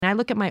I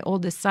look at my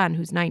oldest son,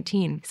 who's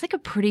 19, he's like a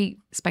pretty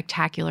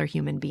spectacular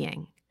human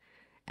being.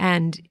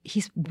 And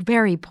he's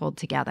very pulled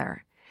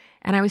together.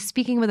 And I was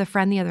speaking with a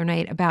friend the other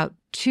night about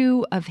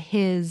two of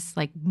his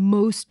like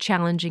most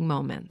challenging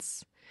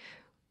moments.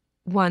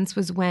 Once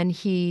was when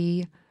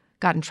he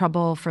got in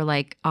trouble for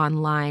like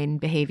online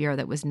behavior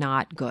that was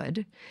not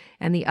good.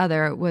 And the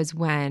other was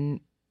when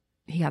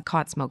he got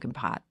caught smoking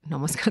pot and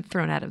almost got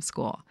thrown out of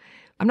school.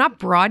 I'm not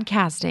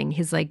broadcasting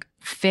his like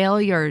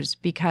failures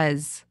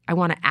because I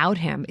want to out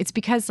him. It's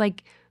because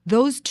like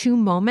those two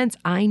moments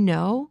I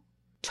know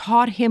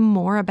taught him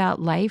more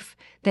about life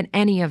than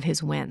any of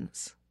his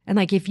wins. And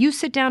like if you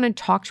sit down and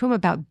talk to him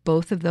about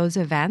both of those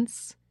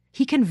events,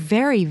 he can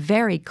very,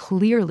 very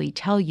clearly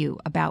tell you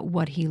about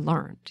what he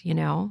learned, you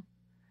know?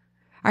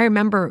 I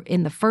remember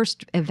in the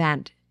first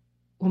event,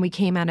 when we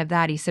came out of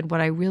that, he said,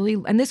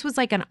 and this was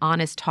like an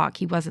honest talk.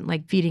 He wasn't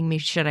like feeding me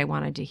shit I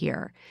wanted to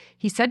hear.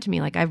 He said to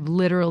me, like, I've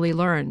literally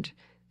learned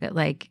that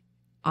like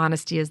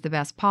honesty is the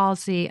best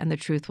policy and the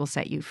truth will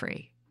set you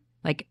free.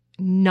 Like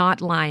not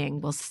lying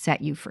will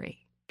set you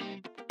free.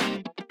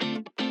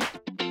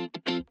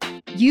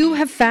 You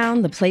have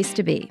found the place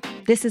to be.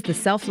 This is the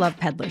Self-Love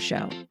Peddler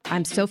Show.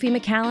 I'm Sophie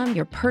McCallum,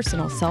 your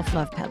personal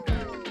self-love peddler.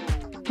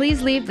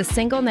 Please leave the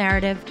single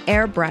narrative,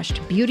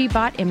 airbrushed, beauty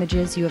bot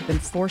images you have been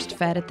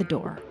force-fed at the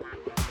door.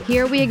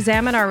 Here we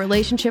examine our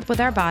relationship with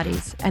our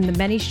bodies and the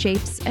many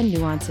shapes and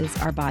nuances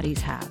our bodies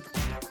have.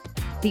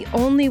 The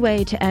only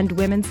way to end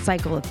women's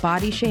cycle of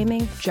body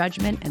shaming,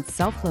 judgment, and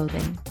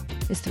self-loathing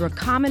is through a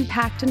common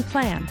pact and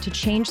plan to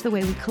change the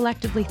way we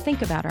collectively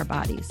think about our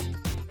bodies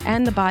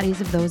and the bodies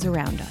of those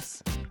around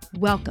us.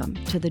 Welcome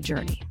to the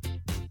journey.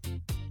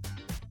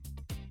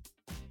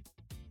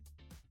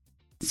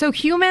 So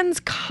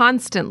humans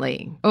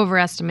constantly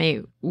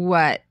overestimate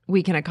what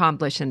we can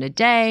accomplish in a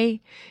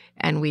day,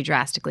 and we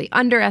drastically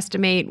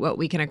underestimate what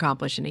we can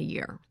accomplish in a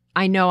year.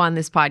 I know on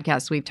this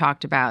podcast we've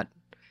talked about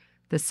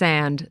the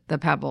sand, the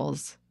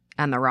pebbles,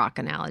 and the rock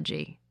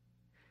analogy.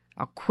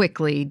 I'll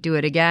quickly do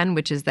it again,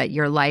 which is that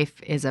your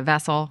life is a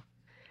vessel.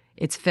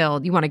 It's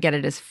filled. You want to get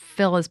it as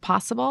full as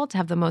possible to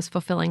have the most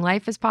fulfilling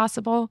life as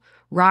possible.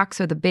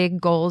 Rocks are the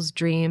big goals,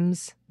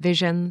 dreams,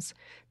 visions.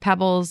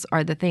 Pebbles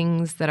are the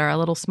things that are a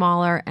little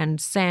smaller, and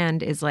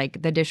sand is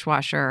like the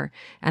dishwasher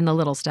and the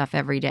little stuff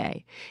every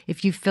day.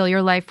 If you fill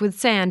your life with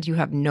sand, you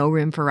have no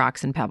room for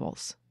rocks and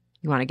pebbles.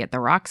 You want to get the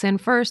rocks in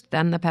first,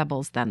 then the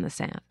pebbles, then the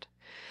sand.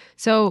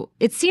 So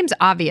it seems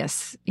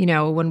obvious, you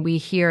know, when we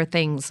hear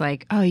things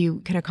like, oh, you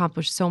can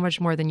accomplish so much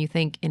more than you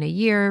think in a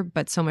year,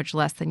 but so much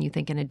less than you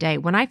think in a day.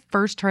 When I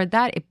first heard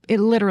that, it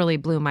literally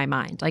blew my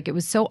mind. Like it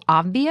was so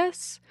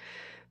obvious,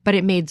 but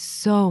it made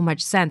so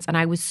much sense. And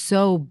I was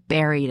so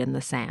buried in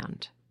the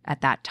sand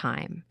at that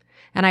time.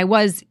 And I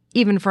was,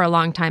 even for a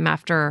long time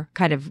after,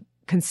 kind of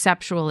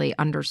conceptually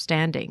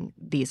understanding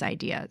these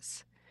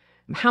ideas.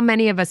 How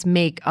many of us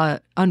make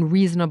a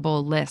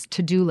unreasonable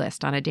to-do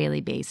list on a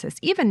daily basis?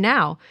 Even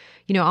now,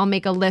 you know, I'll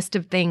make a list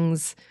of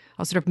things.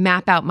 I'll sort of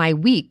map out my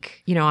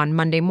week, you know, on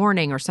Monday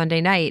morning or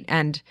Sunday night,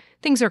 and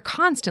things are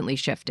constantly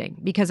shifting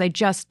because I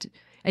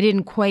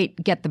didn't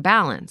quite get the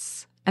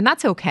balance. And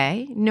that's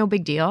okay. No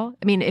big deal.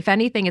 I mean, if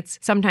anything, it's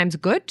sometimes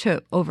good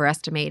to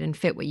overestimate and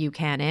fit what you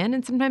can in,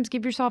 and sometimes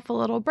give yourself a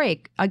little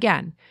break.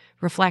 Again,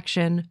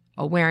 reflection,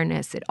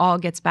 awareness, it all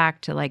gets back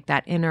to like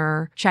that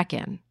inner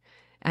check-in.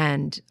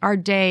 And our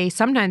day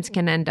sometimes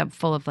can end up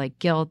full of like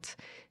guilt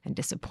and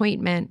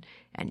disappointment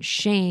and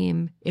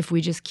shame if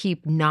we just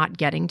keep not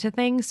getting to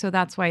things. So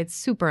that's why it's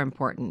super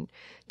important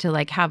to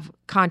like have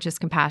conscious,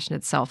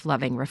 compassionate,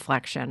 self-loving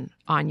reflection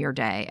on your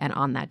day and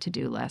on that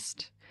to-do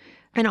list.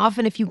 And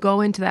often if you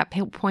go into that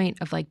point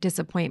of like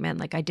disappointment,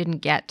 like I didn't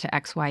get to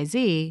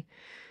XYZ,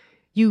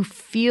 you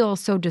feel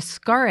so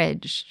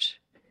discouraged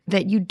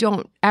that you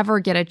don't ever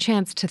get a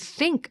chance to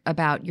think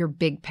about your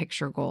big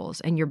picture goals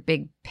and your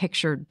big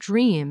picture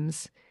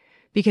dreams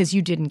because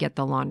you didn't get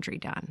the laundry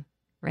done,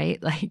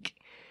 right? Like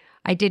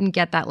I didn't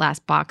get that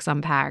last box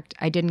unpacked.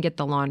 I didn't get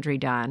the laundry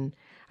done.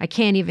 I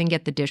can't even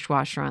get the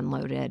dishwasher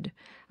unloaded.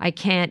 I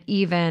can't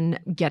even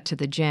get to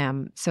the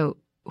gym. So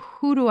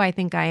who do I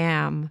think I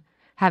am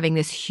having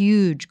this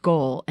huge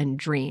goal and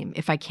dream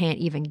if I can't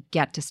even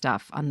get to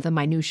stuff on the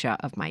minutia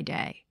of my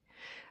day?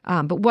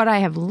 But what I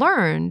have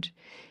learned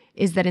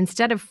is that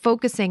instead of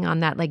focusing on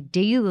that like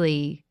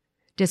daily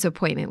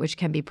disappointment, which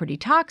can be pretty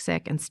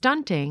toxic and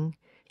stunting,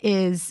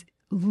 is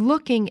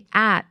looking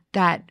at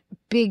that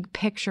big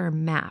picture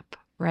map,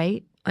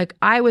 right? Like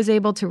I was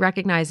able to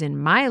recognize in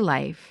my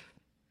life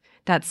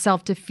that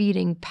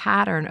self-defeating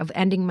pattern of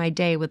ending my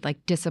day with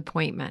like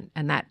disappointment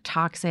and that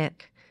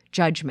toxic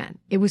judgment.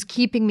 It was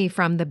keeping me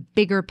from the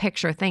bigger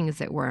picture things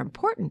that were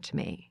important to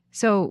me.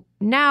 So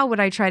now what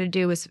I try to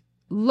do is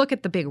look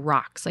at the big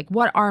rocks. Like,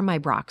 what are my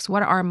rocks?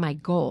 What are my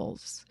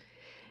goals?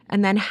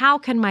 And then how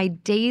can my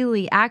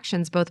daily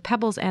actions, both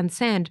pebbles and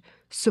sand,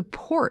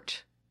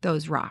 support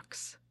those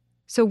rocks?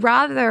 So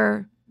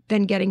rather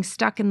than getting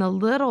stuck in the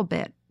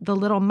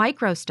little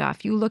micro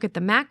stuff, you look at the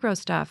macro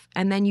stuff,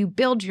 and then you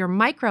build your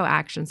micro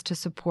actions to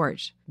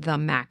support the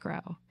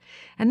macro.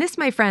 And this,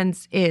 my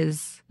friends,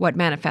 is what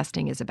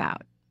manifesting is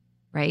about,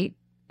 right?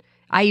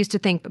 I used to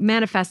think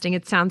manifesting,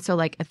 it sounds so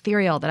like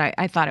ethereal that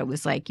I thought it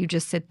was like you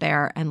just sit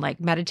there and like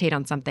meditate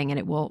on something and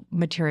it will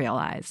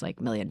materialize like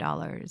 $1 million,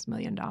 $1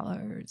 million,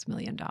 $1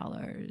 million,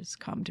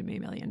 come to me,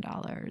 $1 million.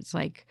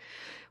 Like,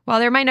 while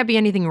there might not be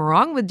anything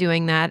wrong with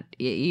doing that,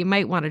 you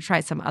might want to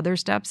try some other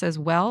steps as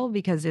well,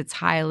 because it's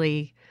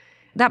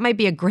that might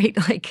be a great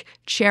like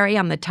cherry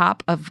on the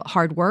top of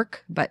hard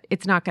work, but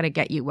it's not going to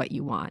get you what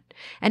you want.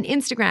 And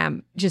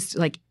Instagram just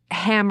like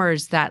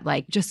hammers that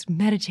like, just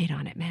meditate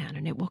on it, man,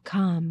 and it will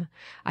come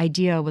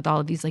idea with all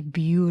of these like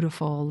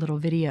beautiful little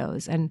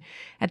videos. And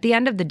at the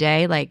end of the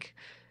day, like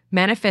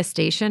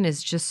manifestation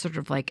is just sort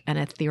of like an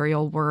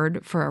ethereal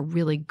word for a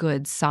really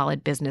good,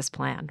 solid business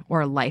plan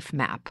or a life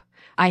map.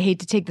 I hate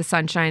to take the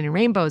sunshine and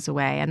rainbows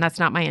away, and that's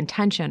not my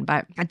intention,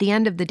 but at the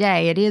end of the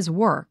day, it is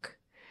work.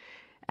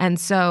 And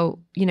so,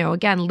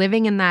 again,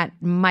 living in that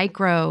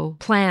micro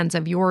plans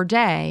of your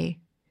day,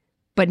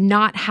 but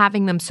not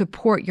having them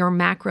support your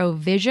macro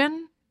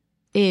vision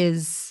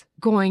is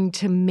going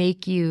to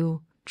make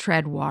you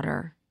tread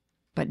water,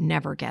 but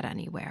never get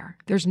anywhere.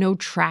 There's no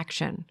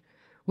traction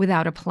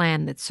without a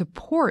plan that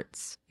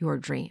supports your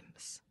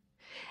dreams.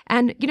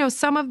 And,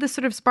 some of the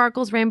sort of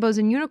sparkles, rainbows,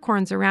 and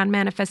unicorns around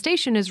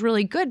manifestation is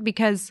really good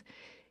because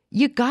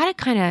you got to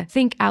kind of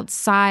think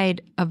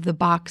outside of the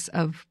box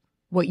of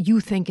what you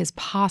think is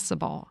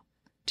possible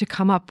to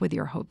come up with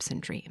your hopes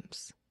and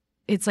dreams.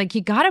 It's like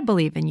you got to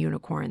believe in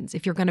unicorns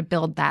if you're going to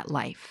build that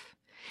life.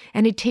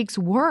 And it takes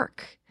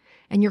work,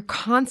 and you're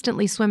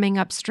constantly swimming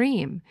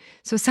upstream.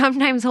 So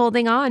sometimes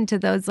holding on to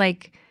those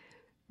like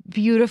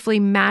beautifully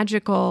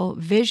magical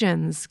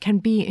visions can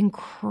be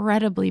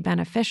incredibly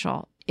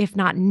beneficial, if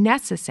not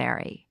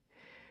necessary.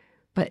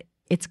 But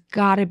it's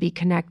got to be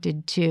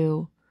connected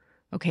to,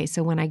 okay,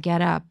 so when I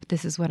get up,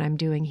 this is what I'm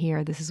doing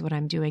here, this is what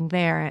I'm doing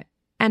there.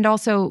 And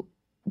also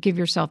give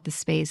yourself the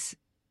space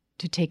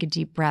to take a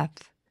deep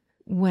breath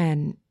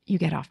when you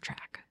get off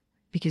track,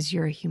 because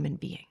you're a human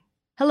being.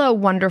 Hello,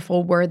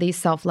 wonderful, worthy,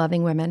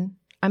 self-loving women.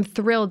 I'm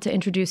thrilled to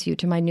introduce you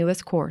to my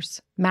newest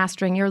course,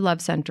 Mastering Your Love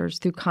Centers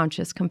Through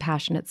Conscious,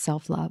 Compassionate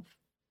Self-Love.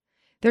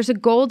 There's a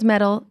gold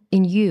medal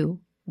in you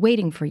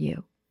waiting for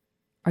you.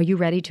 Are you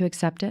ready to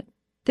accept it?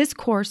 This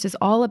course is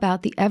all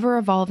about the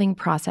ever-evolving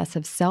process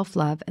of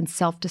self-love and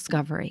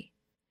self-discovery.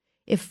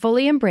 If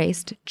fully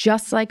embraced,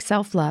 just like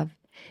self-love,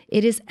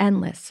 it is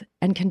endless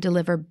and can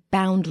deliver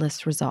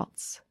boundless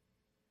results.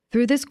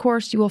 Through this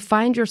course, you will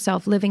find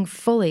yourself living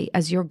fully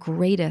as your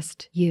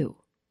greatest you.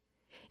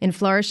 In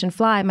Flourish and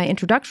Fly, my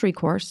introductory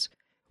course,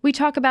 we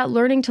talk about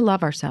learning to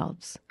love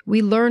ourselves.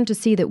 We learn to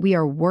see that we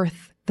are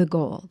worth the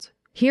gold.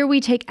 Here we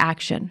take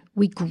action.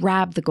 We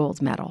grab the gold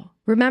medal.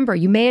 Remember,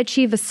 you may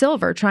achieve a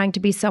silver trying to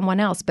be someone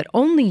else, but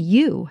only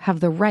you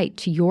have the right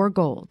to your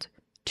gold,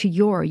 to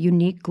your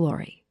unique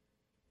glory.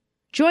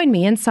 Join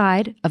me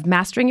inside of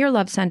Mastering Your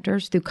Love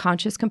Centers Through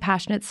Conscious,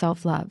 Compassionate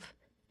Self-Love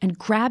and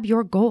grab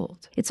your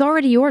gold. It's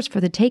already yours for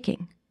the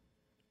taking.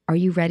 Are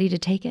you ready to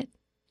take it?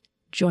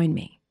 Join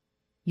me.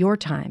 Your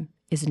time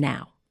is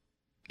now.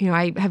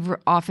 I have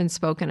often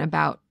spoken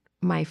about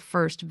my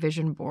first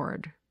vision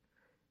board.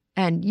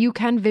 And you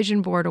can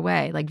vision board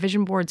away. Like,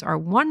 vision boards are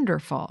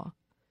wonderful.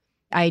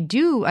 I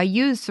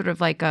use sort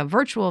of like a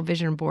virtual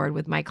vision board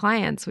with my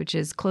clients, which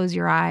is close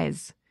your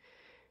eyes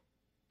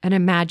and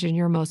imagine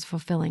your most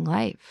fulfilling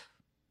life.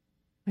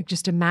 Like,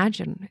 just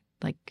imagine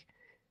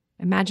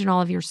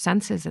all of your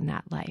senses in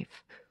that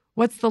life.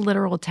 What's the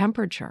literal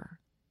temperature?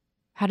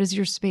 How does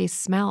your space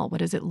smell? What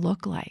does it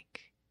look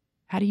like?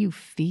 How do you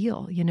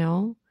feel,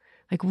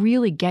 Like,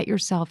 really get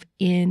yourself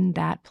in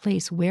that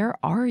place. Where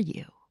are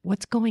you?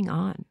 What's going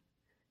on?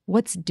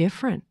 What's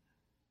different?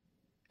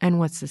 And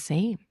what's the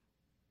same?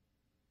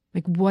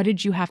 Like, what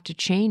did you have to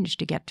change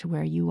to get to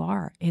where you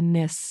are in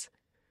this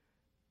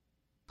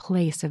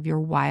place of your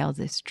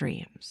wildest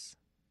dreams?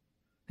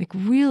 Like,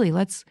 really,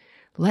 let's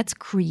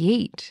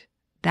create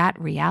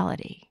that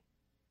reality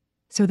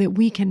so that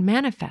we can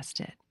manifest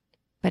it.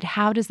 But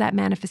how does that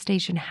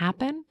manifestation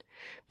happen?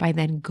 By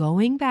then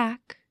going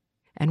back,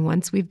 and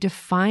once we've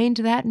defined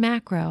that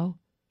macro,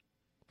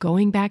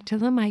 going back to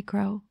the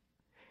micro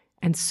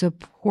and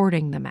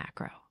supporting the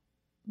macro.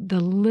 The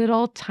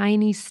little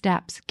tiny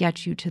steps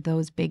get you to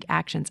those big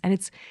actions. And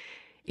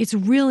it's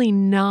really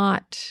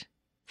not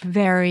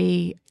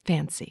very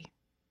fancy,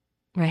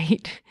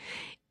 right?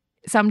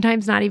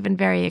 Sometimes not even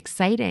very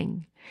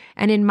exciting.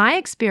 And in my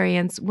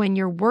experience, when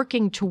you're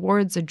working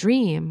towards a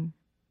dream,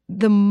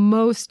 the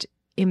most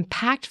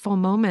impactful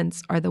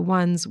moments are the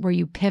ones where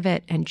you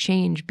pivot and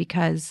change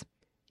because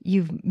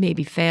you've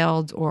maybe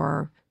failed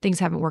or things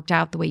haven't worked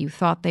out the way you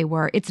thought they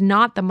were. It's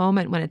not the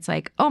moment when it's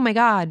like, oh my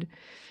God,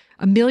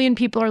 1 million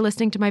people are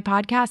listening to my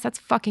podcast. That's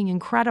fucking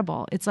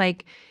incredible. It's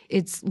like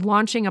it's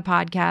launching a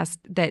podcast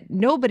that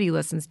nobody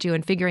listens to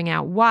and figuring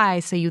out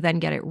why, so you then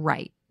get it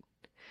right?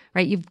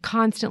 You've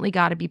constantly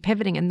got to be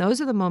pivoting. And those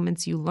are the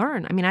moments you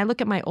learn. I mean, I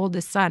look at my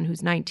oldest son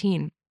who's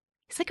 19.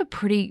 He's like a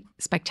pretty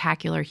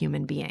spectacular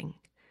human being.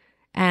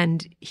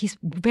 And he's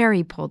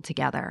very pulled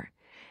together.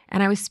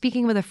 And I was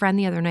speaking with a friend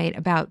the other night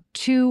about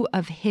two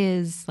of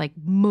his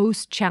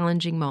most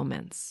challenging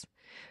moments.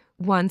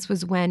 Once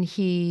was when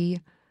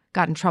he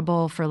got in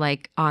trouble for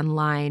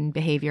online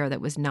behavior that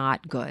was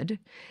not good.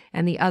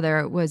 And the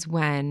other was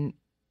when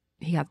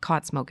he got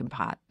caught smoking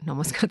pot and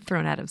almost got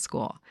thrown out of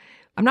school.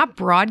 I'm not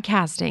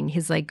broadcasting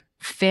his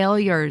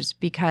failures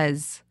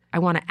because I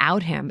want to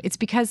out him. It's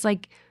because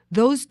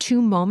those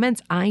two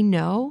moments I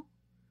know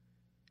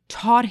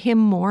taught him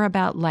more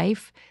about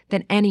life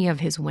than any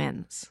of his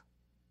wins.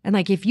 And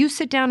if you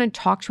sit down and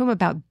talk to him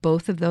about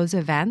both of those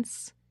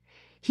events,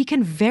 he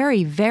can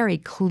very, very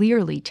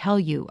clearly tell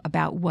you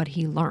about what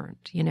he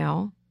learned,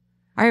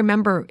 I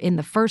remember in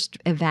the first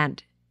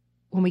event,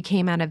 when we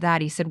came out of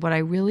that, he said,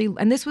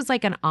 and this was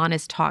an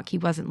honest talk. He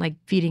wasn't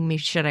feeding me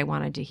shit I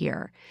wanted to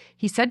hear.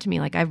 He said to me,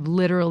 I've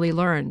literally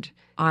learned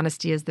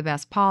honesty is the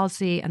best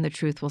policy and the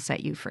truth will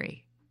set you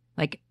free.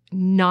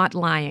 Not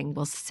lying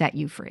will set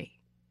you free.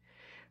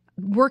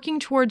 Working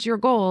towards your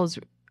goals,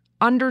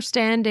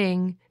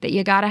 understanding that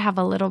you got to have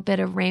a little bit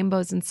of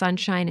rainbows and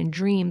sunshine and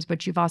dreams,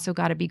 but you've also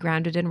got to be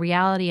grounded in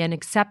reality, and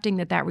accepting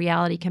that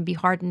reality can be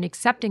hard, and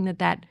accepting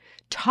that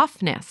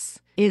toughness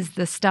is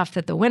the stuff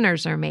that the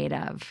winners are made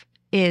of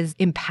is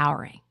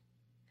empowering.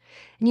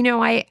 And,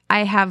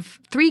 I have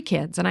 3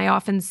 kids, and I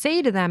often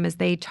say to them as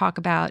they talk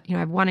about, I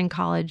have one in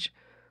college,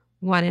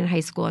 one in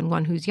high school, and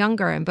one who's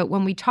younger. But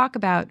when we talk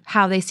about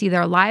how they see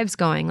their lives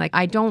going,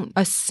 I don't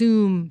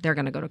assume they're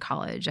going to go to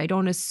college. I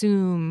don't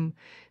assume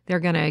they're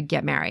going to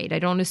get married. I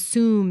don't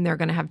assume they're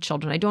going to have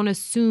children. I don't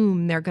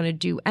assume they're going to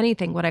do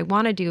anything. What I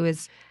want to do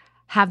is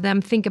have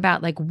them think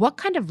about what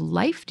kind of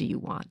life do you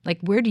want?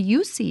 Where do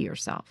you see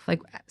yourself?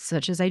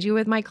 Such as I do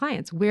with my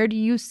clients, where do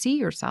you see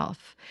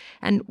yourself?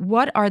 And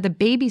what are the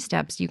baby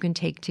steps you can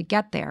take to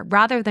get there?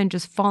 Rather than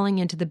just falling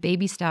into the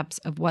baby steps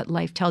of what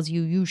life tells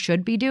you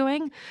should be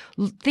doing,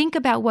 think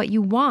about what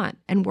you want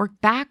and work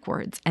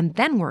backwards and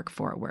then work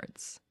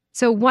forwards.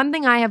 So one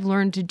thing I have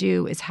learned to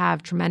do is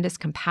have tremendous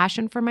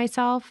compassion for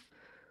myself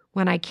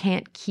when I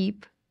can't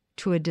keep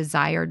to a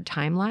desired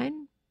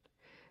timeline,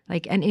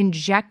 and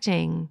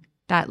injecting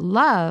that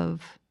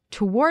love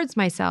towards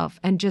myself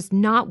and just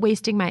not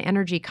wasting my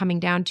energy coming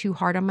down too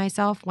hard on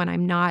myself when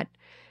I'm not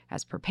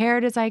as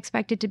prepared as I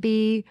expected to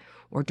be,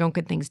 or don't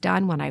get things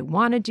done when I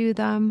want to do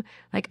them.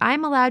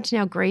 I'm allowed to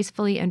now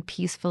gracefully and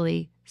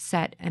peacefully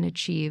set and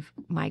achieve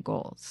my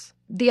goals.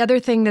 The other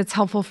thing that's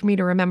helpful for me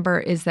to remember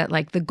is that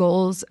the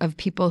goals of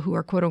people who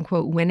are quote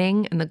unquote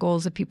winning and the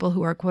goals of people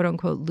who are quote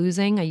unquote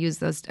losing, I use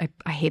those,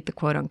 I hate the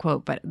quote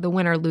unquote, but the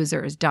winner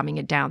loser is dumbing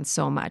it down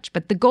so much.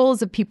 But the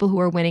goals of people who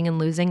are winning and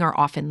losing are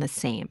often the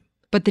same.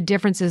 But the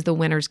difference is the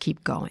winners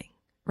keep going,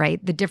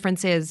 right? The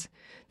difference is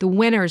the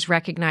winners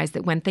recognize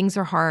that when things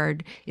are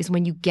hard is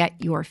when you get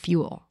your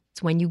fuel.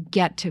 It's when you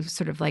get to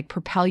sort of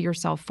propel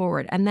yourself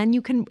forward. And then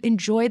you can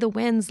enjoy the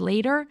wins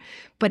later,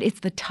 but it's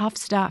the tough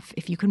stuff.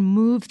 If you can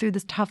move through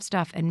this tough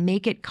stuff and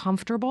make it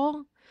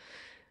comfortable,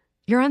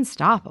 you're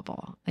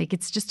unstoppable.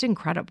 It's just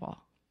incredible.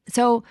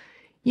 So,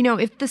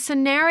 if the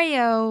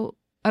scenario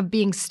of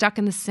being stuck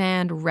in the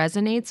sand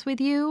resonates with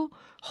you,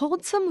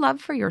 hold some love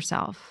for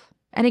yourself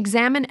and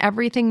examine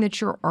everything that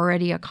you're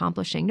already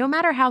accomplishing, no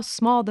matter how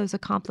small those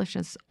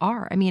accomplishments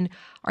are. I mean,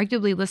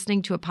 arguably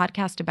listening to a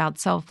podcast about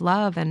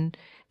self-love and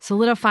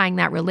solidifying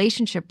that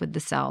relationship with the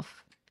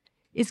self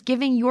is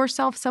giving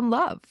yourself some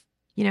love.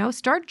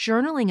 Start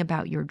journaling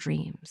about your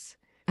dreams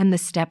and the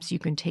steps you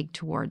can take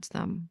towards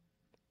them.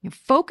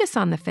 Focus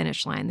on the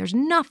finish line. There's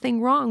nothing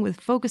wrong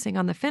with focusing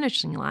on the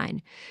finishing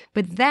line,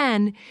 but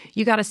then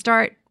you got to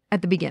start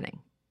at the beginning.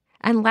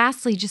 And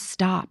lastly, just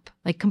stop,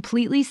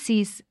 completely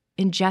cease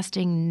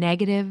ingesting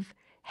negative,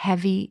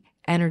 heavy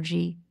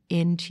energy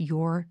into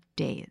your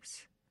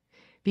days,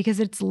 because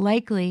it's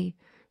likely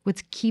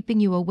what's keeping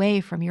you away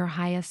from your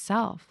highest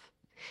self.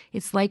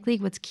 It's likely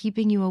what's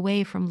keeping you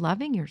away from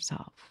loving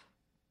yourself.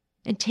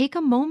 And take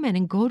a moment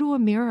and go to a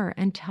mirror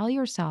and tell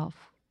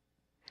yourself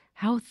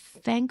how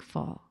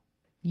thankful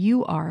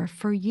you are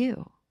for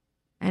you.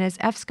 And as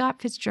F.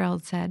 Scott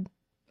Fitzgerald said,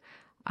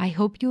 I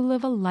hope you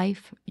live a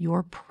life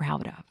you're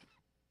proud of.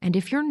 And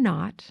if you're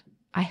not,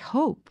 I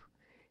hope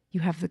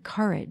you have the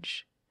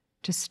courage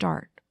to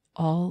start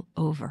all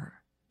over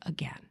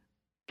again.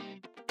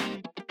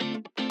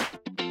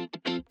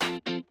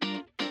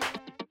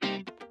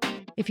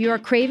 If you are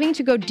craving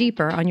to go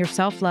deeper on your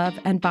self-love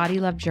and body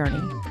love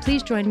journey,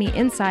 please join me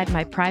inside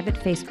my private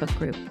Facebook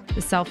group,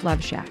 The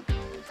Self-Love Shack.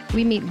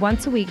 We meet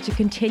once a week to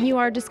continue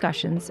our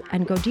discussions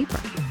and go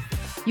deeper.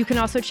 You can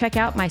also check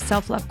out my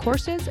self-love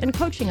courses and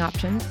coaching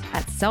options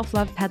at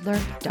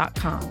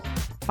selflovepeddler.com.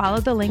 Follow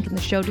the link in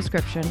the show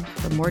description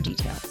for more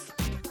details.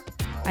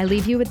 I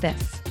leave you with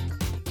this.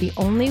 The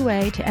only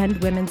way to end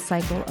women's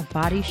cycle of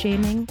body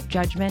shaming,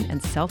 judgment,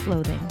 and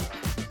self-loathing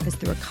is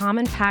through a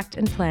common pact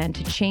and plan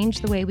to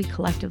change the way we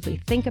collectively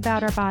think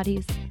about our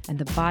bodies and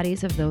the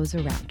bodies of those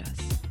around us.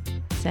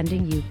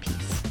 Sending you peace.